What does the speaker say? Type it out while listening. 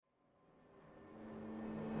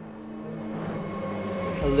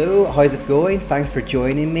Hello, how's it going? Thanks for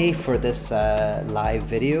joining me for this live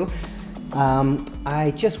video.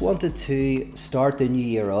 I just wanted to start the new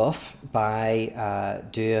year off by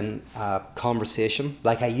doing a conversation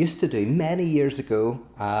like I used to do many years ago.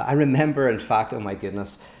 I remember, in fact, oh my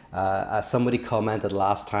goodness, somebody commented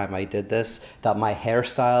last time I did this that my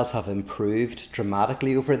hairstyles have improved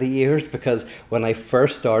dramatically over the years, because when I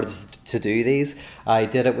first started to do these, I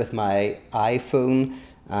did it with my iPhone.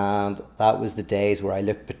 And that was the days where I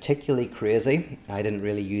looked particularly crazy. I didn't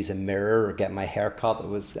really use a mirror or get my hair cut. I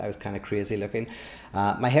was kind of crazy looking.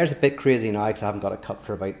 My hair's a bit crazy now because I haven't got it cut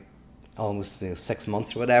for about almost 6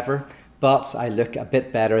 months or whatever. But I look a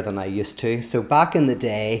bit better than I used to. So back in the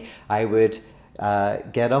day, I would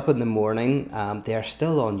get up in the morning. They're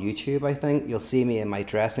still on YouTube, I think. You'll see me in my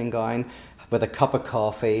dressing gown with a cup of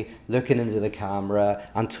coffee, looking into the camera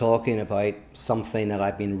and talking about something that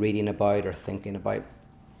I've been reading about or thinking about.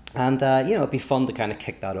 And, it'd be fun to kind of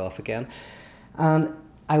kick that off again. And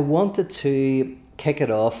I wanted to kick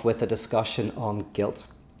it off with a discussion on guilt.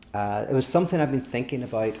 It was something I've been thinking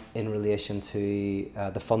about in relation to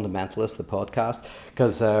The Fundamentalist, the podcast,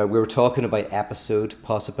 because we were talking about episode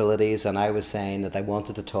possibilities, and I was saying that I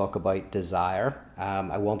wanted to talk about desire.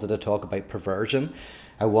 I wanted to talk about perversion.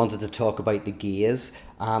 I wanted to talk about the gaze,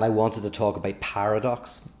 and I wanted to talk about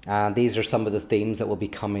paradox. And these are some of the themes that will be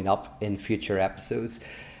coming up in future episodes.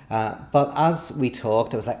 But as we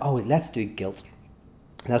talked, I was like, oh, let's do guilt.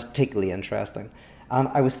 And that's particularly interesting. And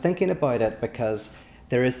I was thinking about it because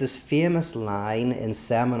there is this famous line in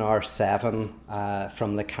Seminar 7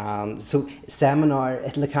 from Lacan. So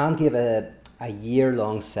Lacan gave a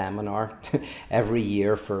year-long seminar every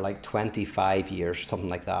year for like 25 years, something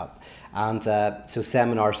like that. And so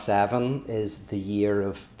Seminar 7 is the year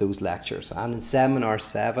of those lectures. And in Seminar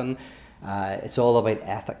 7, it's all about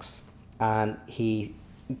ethics. And he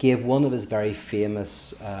gave one of his very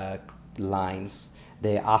famous lines,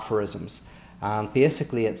 the aphorisms. And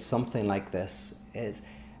basically it's something like this. It's,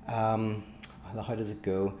 how does it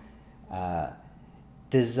go?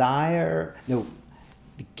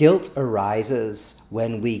 Guilt arises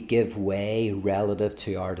when we give way relative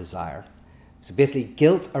to our desire. So basically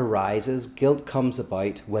guilt comes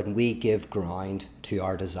about when we give ground to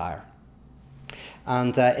our desire.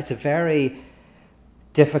 And it's a very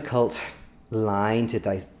difficult line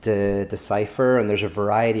to decipher, and there's a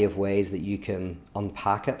variety of ways that you can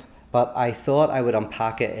unpack it. But I thought I would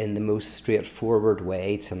unpack it in the most straightforward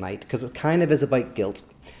way tonight, because it kind of is about guilt.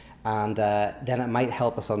 And then it might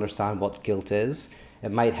help us understand what guilt is.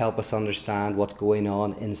 It might help us understand what's going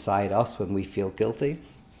on inside us when we feel guilty.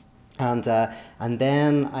 And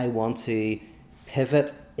then I want to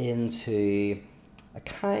pivot into a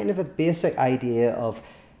kind of a basic idea of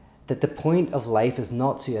that the point of life is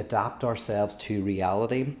not to adapt ourselves to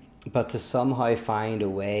reality, but to somehow find a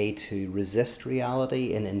way to resist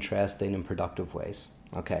reality in interesting and productive ways.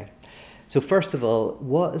 Okay, so first of all,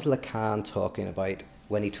 what is Lacan talking about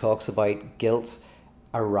when he talks about guilt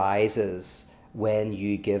arises when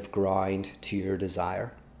you give ground to your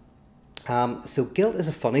desire? So guilt is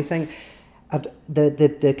a funny thing.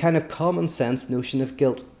 The kind of common sense notion of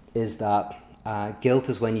guilt is that guilt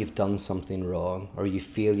is when you've done something wrong, or you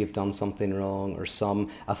feel you've done something wrong, or some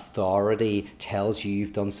authority tells you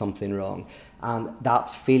you've done something wrong. And that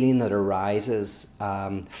feeling that arises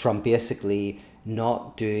from basically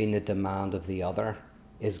not doing the demand of the other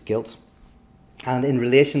is guilt. And in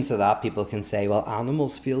relation to that, people can say, well,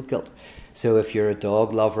 animals feel guilt. So if you're a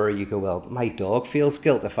dog lover, you go, well, my dog feels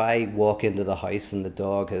guilt. If I walk into the house and the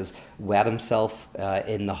dog has wet himself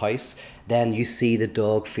in the house, then you see the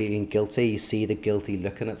dog feeling guilty. You see the guilty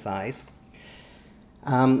look in its eyes.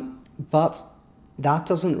 But that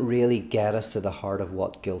doesn't really get us to the heart of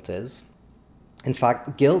what guilt is. In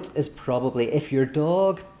fact, guilt is probably, if your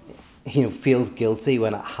dog feels guilty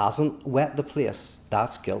when it hasn't wet the place,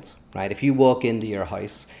 that's guilt, right? If you walk into your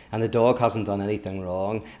house and the dog hasn't done anything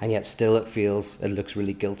wrong, and yet still it looks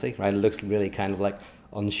really guilty, right? It looks really kind of like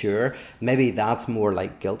unsure. Maybe that's more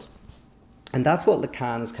like guilt. And that's what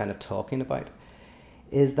Lacan is kind of talking about,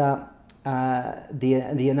 is that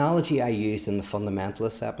the analogy I used in the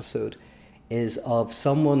Fundamentalist episode is of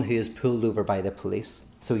someone who is pulled over by the police.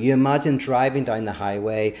 So you imagine driving down the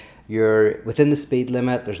highway, you're within the speed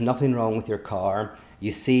limit, there's nothing wrong with your car,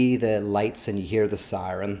 you see the lights and you hear the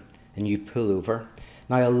siren, and you pull over.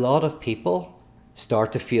 Now, a lot of people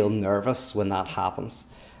start to feel nervous when that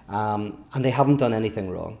happens, and they haven't done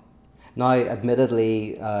anything wrong. Now,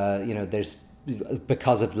 admittedly, there's,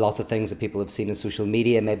 because of lots of things that people have seen in social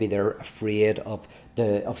media, maybe they're afraid of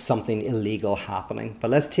something illegal happening.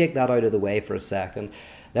 But let's take that out of the way for a second.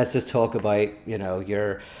 Let's just talk about,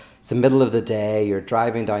 you're It's the middle of the day, you're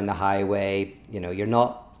driving down the highway, you're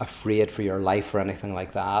not afraid for your life or anything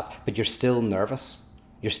like that, but you're still nervous.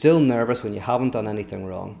 You're still nervous when you haven't done anything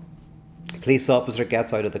wrong. A police officer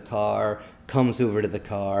gets out of the car, comes over to the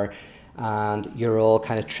car, and you're all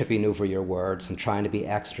kind of tripping over your words and trying to be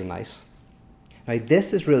extra nice. Now,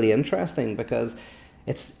 this is really interesting because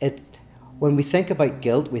when we think about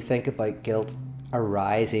guilt, we think about guilt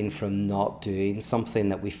arising from not doing something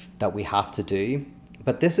that we have to do.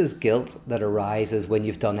 But this is guilt that arises when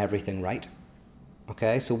you've done everything right.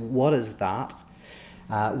 Okay, so what is that?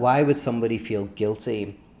 Why would somebody feel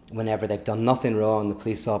guilty whenever they've done nothing wrong, the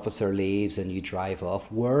police officer leaves and you drive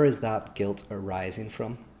off? Where is that guilt arising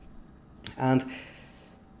from? And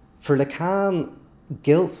for Lacan,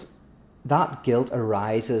 that guilt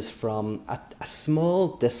arises from a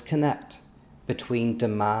small disconnect between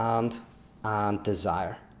demand and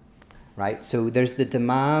desire, right? So there's the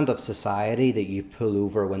demand of society that you pull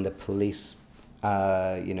over when the police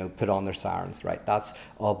put on their sirens, right? That's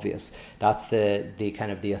obvious. That's the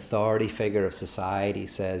kind of the authority figure of society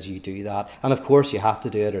says you do that. And of course you have to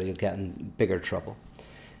do it or you'll get in bigger trouble.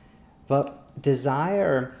 But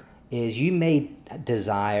desire is, you may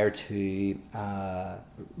desire to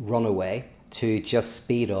run away, to just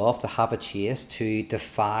speed off, to have a chase, to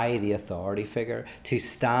defy the authority figure, to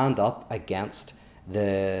stand up against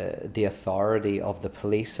the authority of the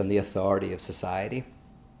police and the authority of society.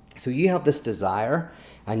 So you have this desire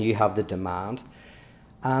and you have the demand.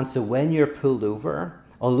 And so when you're pulled over,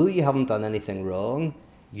 although you haven't done anything wrong,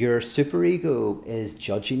 your superego is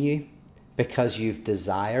judging you because you've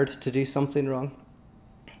desired to do something wrong.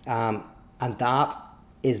 And that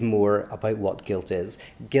is more about what guilt is.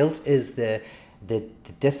 Guilt is the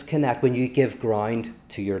disconnect when you give ground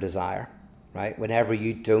to your desire, right? When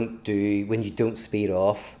you don't speed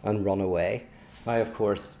off and run away. Now, of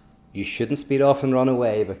course, you shouldn't speed off and run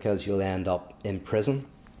away because you'll end up in prison.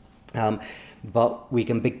 But we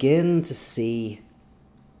can begin to see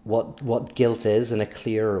what guilt is in a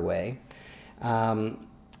clearer way.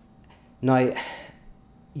 Now,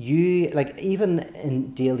 even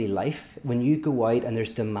in daily life, when you go out and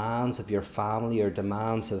there's demands of your family or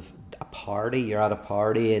demands of a party, you're at a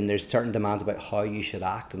party and there's certain demands about how you should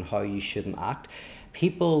act and how you shouldn't act,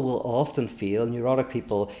 people will often feel, neurotic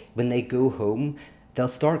people, when they go home, they'll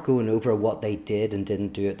start going over what they did and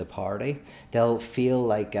didn't do at the party. They'll feel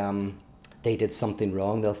like they did something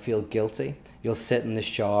wrong. They'll feel guilty. You'll sit in the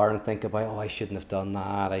shower and think about, I shouldn't have done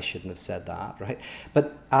that. I shouldn't have said that, right?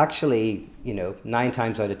 But actually, 9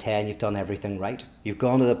 times out of 10, you've done everything right. You've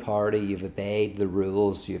gone to the party, you've obeyed the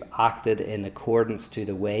rules, you've acted in accordance to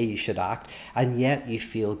the way you should act, and yet you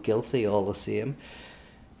feel guilty all the same.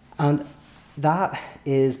 And that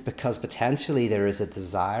is because potentially there is a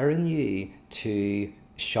desire in you to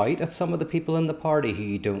shout at some of the people in the party who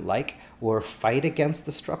you don't like or fight against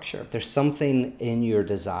the structure. There's something in your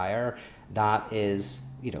desire that is,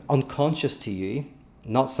 unconscious to you,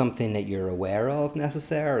 not something that you're aware of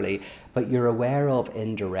necessarily, but you're aware of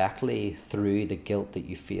indirectly through the guilt that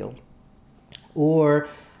you feel. Or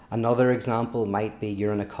another example might be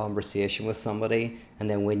you're in a conversation with somebody, and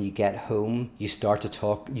then when you get home, you start to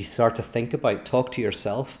talk to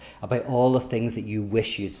yourself about all the things that you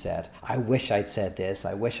wish you'd said. I wish I'd said this,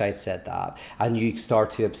 I wish I'd said that. And you start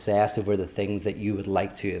to obsess over the things that you would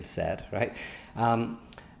like to have said, right?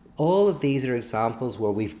 All of these are examples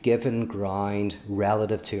where we've given ground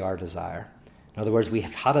relative to our desire. In other words, we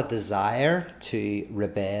have had a desire to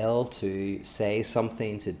rebel, to say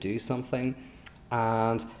something, to do something,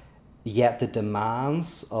 and yet the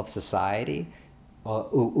demands of society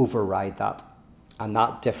override that. And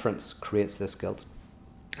that difference creates this guilt.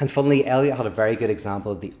 And funnily, Eliot had a very good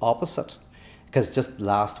example of the opposite. Because just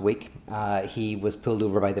last week, he was pulled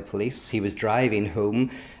over by the police. He was driving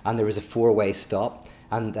home and there was a 4-way stop.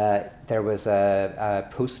 And there was a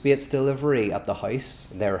Postmates delivery at the house.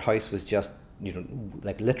 Their house was just,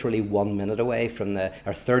 literally 1 minute away from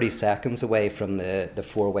 30 seconds away from the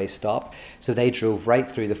 4-way stop. So they drove right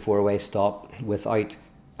through the 4-way stop without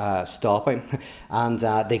stopping. And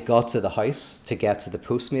they got to the house to get to the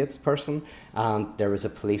Postmates person. And there was a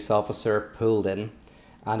police officer pulled in.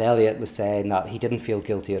 And Eliot was saying that he didn't feel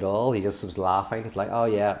guilty at all. He just was laughing. He's like, oh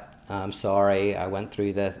yeah, I'm sorry, I went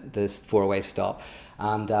through this 4-way stop.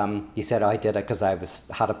 And he said, I did it because I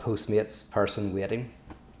had a Postmates person waiting.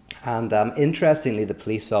 And interestingly, the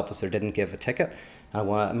police officer didn't give a ticket. I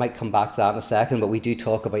might come back to that in a second, but we do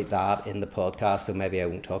talk about that in the podcast, so maybe I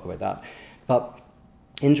won't talk about that. But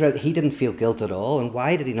he didn't feel guilt at all. And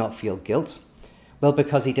why did he not feel guilt? Well,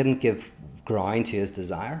 because he didn't give ground to his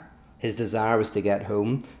desire. His desire was to get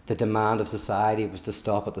home. The demand of society was to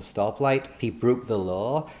stop at the stoplight. He broke the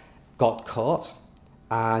law. got caught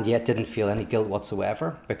and yet didn't feel any guilt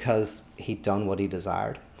whatsoever because he'd done what he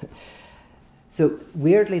desired. So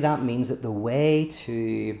weirdly, that means that the way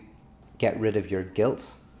to get rid of your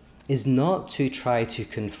guilt is not to try to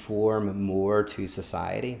conform more to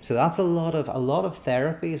society. So that's a lot of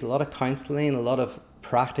therapies, a lot of counseling, a lot of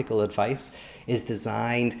practical advice is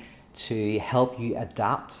designed to help you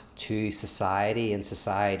adapt to society and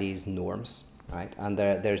society's norms, right? And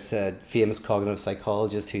there's a famous cognitive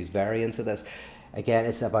psychologist who's very into this. Again,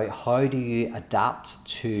 it's about how do you adapt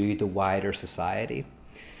to the wider society.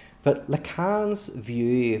 But Lacan's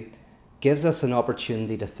view gives us an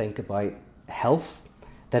opportunity to think about health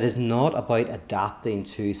that is not about adapting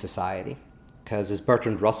to society. Because as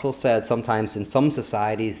Bertrand Russell said, sometimes in some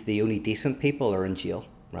societies, the only decent people are in jail,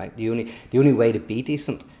 right? The only way to be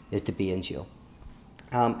decent is to be in jail.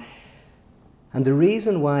 And the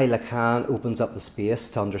reason why Lacan opens up the space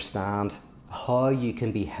to understand how you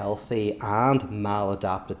can be healthy and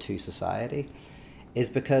maladapted to society is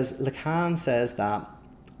because Lacan says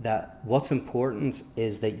that what's important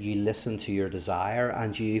is that you listen to your desire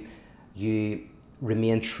and you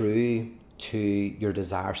remain true to your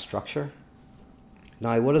desire structure.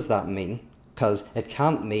 Now, what does that mean? Because it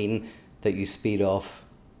can't mean that you speed off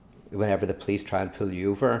whenever the police try and pull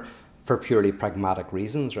you over for purely pragmatic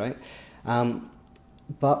reasons, right?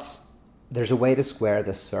 But there's a way to square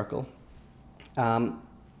this circle.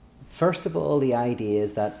 First of all, the idea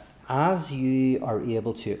is that as you are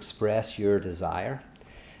able to express your desire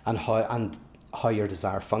and how your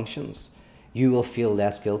desire functions, you will feel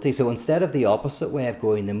less guilty. So instead of the opposite way of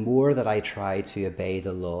going, the more that I try to obey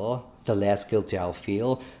the law, the less guilty I'll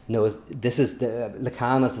feel. No,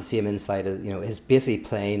 Lacan has the same insight. Is basically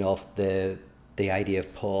playing off the idea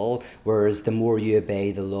of Paul. Whereas the more you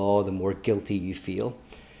obey the law, the more guilty you feel,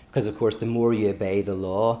 because of course the more you obey the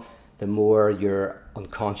law, the more your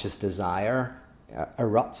unconscious desire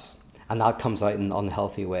erupts, and that comes out in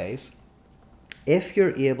unhealthy ways. If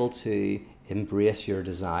you're able to embrace your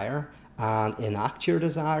desire and enact your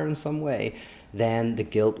desire in some way, then the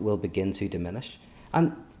guilt will begin to diminish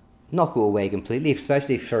and not go away completely.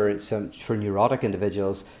 Especially for neurotic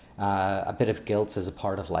individuals, a bit of guilt is a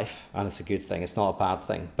part of life, and it's a good thing. It's not a bad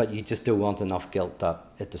thing, but you just don't want enough guilt that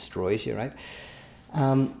it destroys you, right?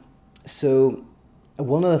 So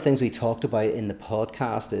one of the things we talked about in the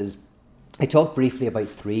podcast is I talked briefly about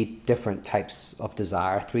 3 different types of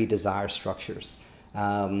desire, 3 desire structures.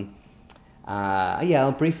 I'll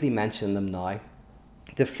briefly mention them now.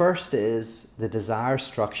 The first is the desire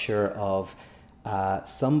structure of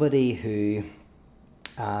somebody who,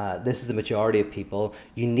 this is the majority of people,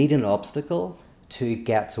 you need an obstacle to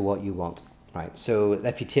get to what you want, right? So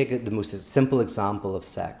if you take the most simple example of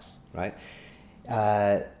sex, right?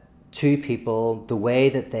 2 people, the way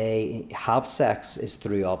that they have sex is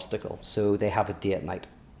through obstacle. So they have a date night,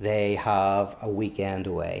 they have a weekend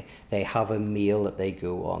away, they have a meal that they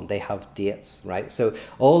go on, they have dates, right? So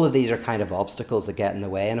all of these are kind of obstacles that get in the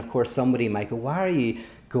way. And of course somebody might go, why are you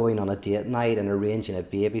going on a date night and arranging a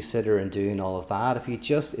babysitter and doing all of that? If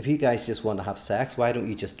you guys just want to have sex, why don't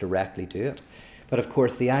you just directly do it? But of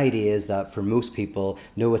course the idea is that for most people,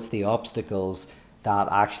 no, it's the obstacles that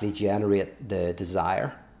actually generate the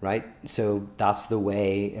desire, right? So that's the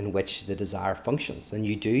way in which the desire functions. And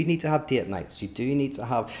you do need to have date nights. You do need to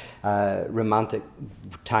have romantic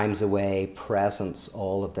times away, presents,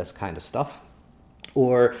 all of this kind of stuff.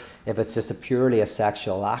 Or if it's just purely a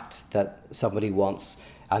sexual act that somebody wants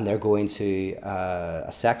and they're going to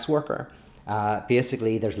a sex worker,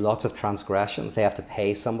 basically there's lots of transgressions. They have to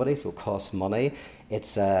pay somebody, so it costs money.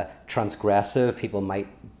 It's transgressive. People might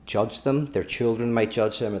judge them, their children might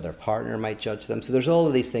judge them, or their partner might judge them. So there's all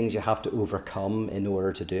of these things you have to overcome in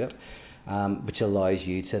order to do it, which allows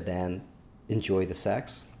you to then enjoy the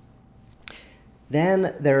sex.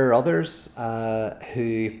 Then there are others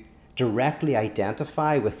who directly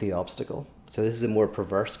identify with the obstacle. So this is a more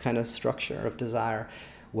perverse kind of structure of desire,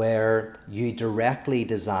 where you directly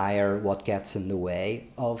desire what gets in the way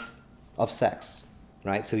of sex.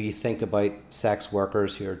 Right, so you think about sex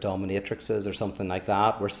workers who are dominatrixes or something like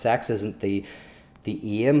that, where sex isn't the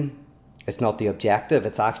aim, it's not the objective,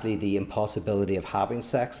 it's actually the impossibility of having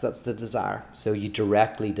sex that's the desire. So you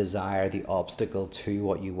directly desire the obstacle to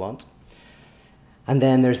what you want. And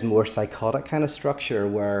then there's more psychotic kind of structure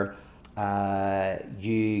where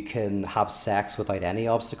you can have sex without any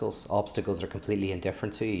obstacles. Obstacles are completely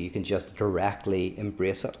indifferent to you. You can just directly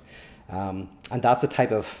embrace it. And that's a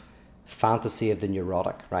type of fantasy of the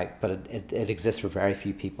neurotic, right? But it exists for very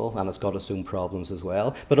few people, and it's got its own problems as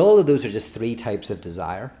well. But all of those are just 3 types of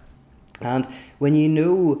desire. And when you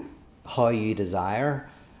know how you desire,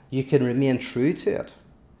 you can remain true to it.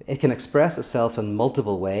 It can express itself in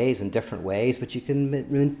multiple ways, in different ways, but you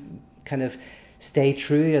can kind of stay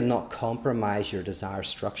true and not compromise your desire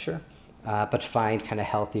structure, but find kind of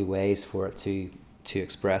healthy ways for it to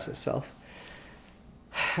express itself.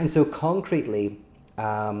 And so concretely,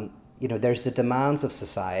 there's the demands of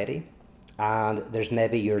society, and there's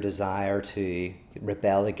maybe your desire to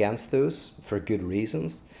rebel against those for good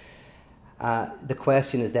reasons. The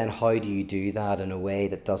question is then, how do you do that in a way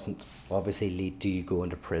that doesn't obviously lead to you going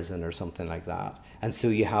to prison or something like that? And so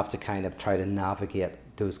you have to kind of try to navigate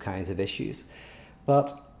those kinds of issues.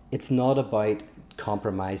 But it's not about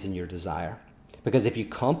compromising your desire. Because if you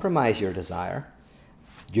compromise your desire,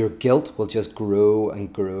 your guilt will just grow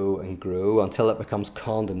and grow and grow until it becomes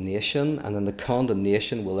condemnation, and then the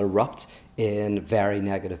condemnation will erupt in very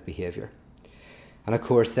negative behavior. And of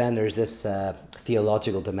course, then there's this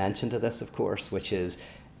theological dimension to this, of course, which is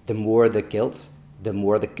the more the guilt, the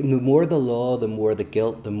more the law, the more the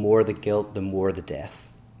guilt, the more the guilt, the more the death,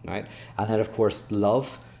 right? And then, of course,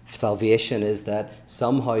 love, salvation is that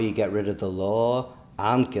somehow you get rid of the law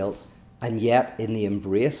and guilt, and yet in the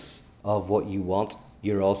embrace of what you want,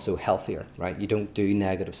 you're also healthier, right? You don't do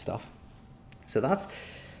negative stuff. So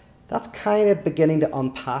that's kind of beginning to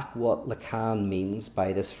unpack what Lacan means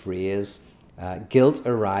by this phrase. Guilt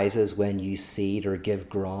arises when you cede or give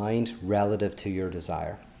ground relative to your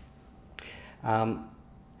desire. And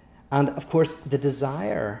of course, the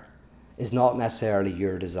desire is not necessarily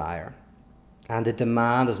your desire. And the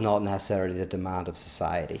demand is not necessarily the demand of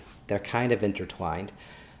society. They're kind of intertwined.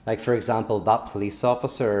 Like, for example, that police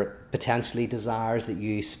officer potentially desires that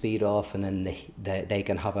you speed off and then they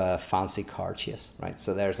can have a fancy car chase, right?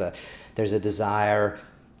 So there's a desire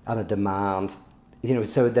and a demand.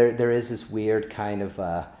 So there is this weird kind of,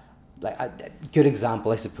 like a good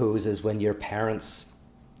example, I suppose, is when your parents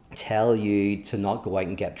tell you to not go out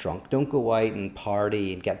and get drunk. Don't go out and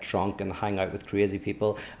party and get drunk and hang out with crazy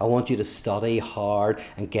people. I want you to study hard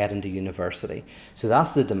and get into university. So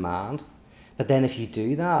that's the demand. But then if you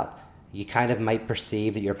do that, you kind of might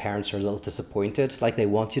perceive that your parents are a little disappointed, like they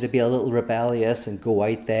want you to be a little rebellious and go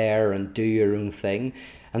out there and do your own thing.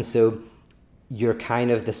 And so you're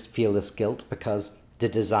kind of feel this guilt because the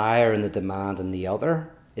desire and the demand in the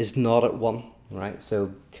other is not at one, right?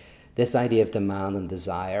 So this idea of demand and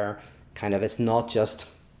desire, kind of, it's not just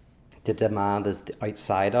the demand is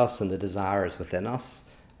outside us and the desire is within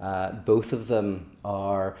us. Both of them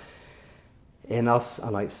are in us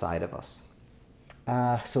and outside of us.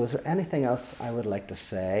 So is there anything else I would like to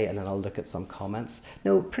say? And then I'll look at some comments.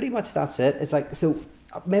 No, pretty much that's it. It's like, so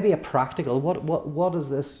maybe a practical, what is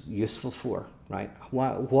this useful for, right?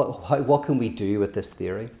 What can we do with this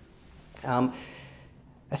theory? I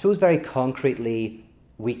suppose very concretely,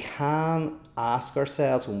 we can ask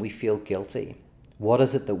ourselves when we feel guilty, what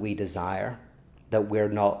is it that we desire that we're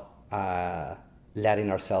not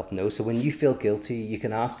letting ourselves know? So when you feel guilty, you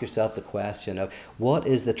can ask yourself the question of, what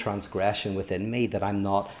is the transgression within me that I'm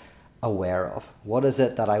not aware of? What is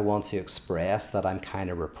it that I want to express that I'm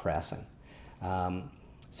kind of repressing?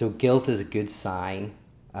 So guilt is a good sign,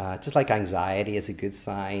 just like anxiety is a good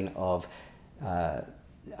sign of,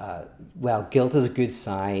 guilt is a good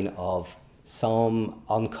sign of some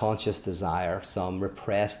unconscious desire, some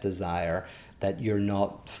repressed desire that you're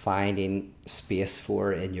not finding space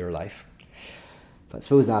for in your life. But I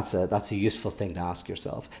suppose that's a useful thing to ask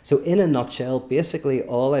yourself. So in a nutshell, basically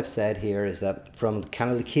all I've said here is that from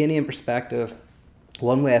kind of Lacanian perspective,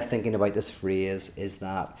 one way of thinking about this phrase is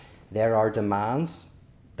that there are demands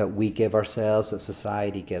that we give ourselves, that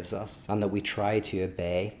society gives us, and that we try to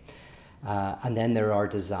obey. And then there are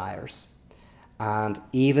desires. And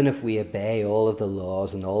even if we obey all of the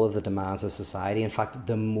laws and all of the demands of society, in fact,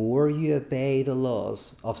 the more you obey the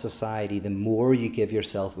laws of society, the more you give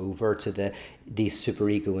yourself over to these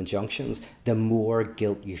superego injunctions, the more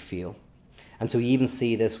guilt you feel. And so you even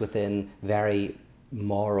see this within very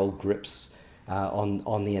moral groups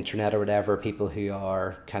on the internet or whatever, people who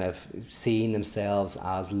are kind of seeing themselves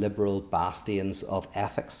as liberal bastions of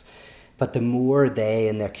ethics. But the more they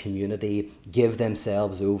in their community give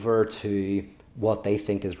themselves over to what they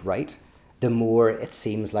think is right, the more it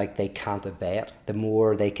seems like they can't obey it, the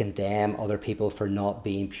more they condemn other people for not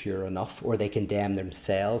being pure enough, or they condemn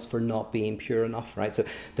themselves for not being pure enough, right? So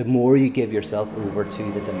the more you give yourself over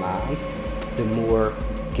to the demand, the more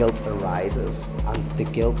guilt arises, and the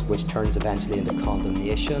guilt, which turns eventually into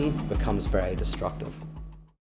condemnation, becomes very destructive.